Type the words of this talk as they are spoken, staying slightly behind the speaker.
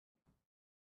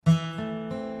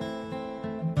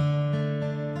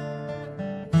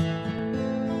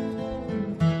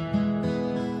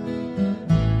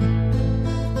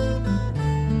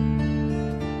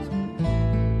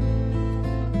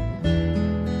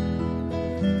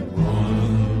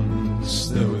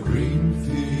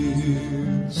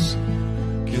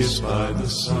kissed by the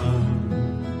sun.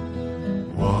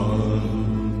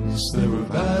 Once there were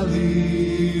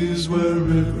valleys where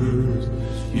rivers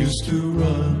used to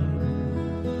run.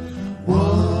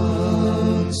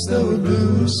 Once there were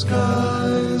blue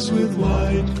skies with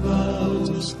white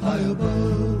clouds high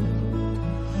above.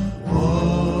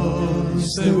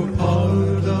 Once they were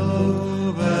part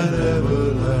of an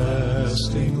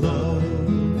everlasting love.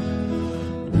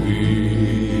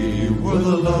 We were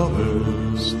the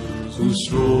lovers who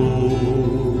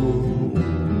strolled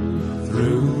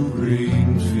through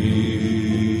green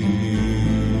fields.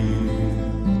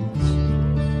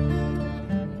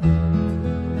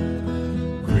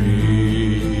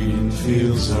 Green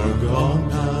fields are gone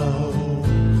now,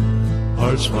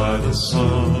 parched by the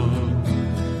sun.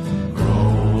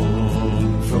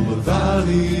 Grown from the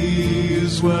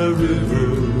valleys where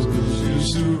rivers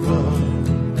used to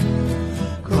run.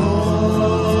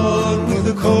 Gone with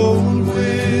the cold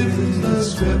wind that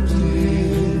swept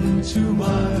into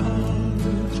my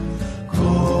heart.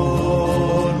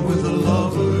 Gone with the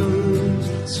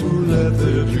lovers who let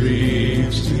their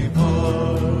dreams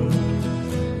depart.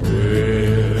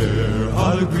 Where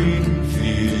are the green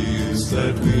fields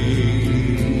that we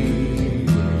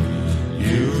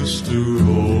used to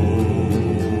roam?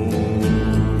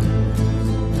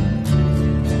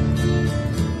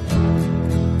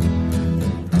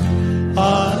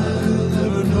 I'll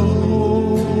never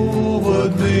know what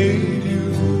made you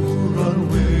run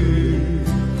away.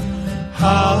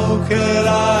 How can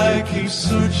I keep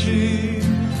searching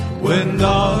when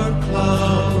dark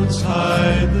clouds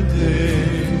hide the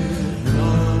day?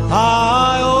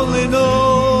 I only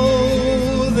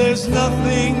know there's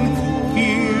nothing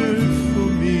here for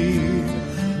me,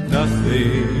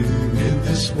 nothing in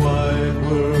this wide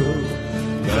world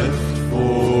left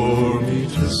for me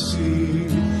to see.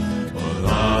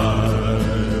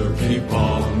 I'll keep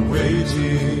on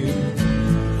waiting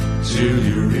till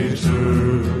you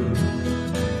return.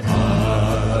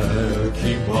 I'll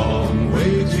keep on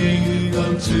waiting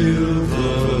until the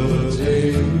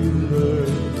day you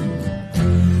learn.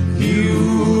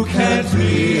 You can't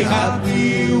be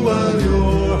happy while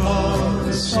your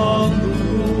heart's on the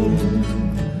road.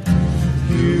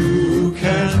 You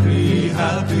can't be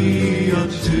happy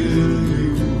until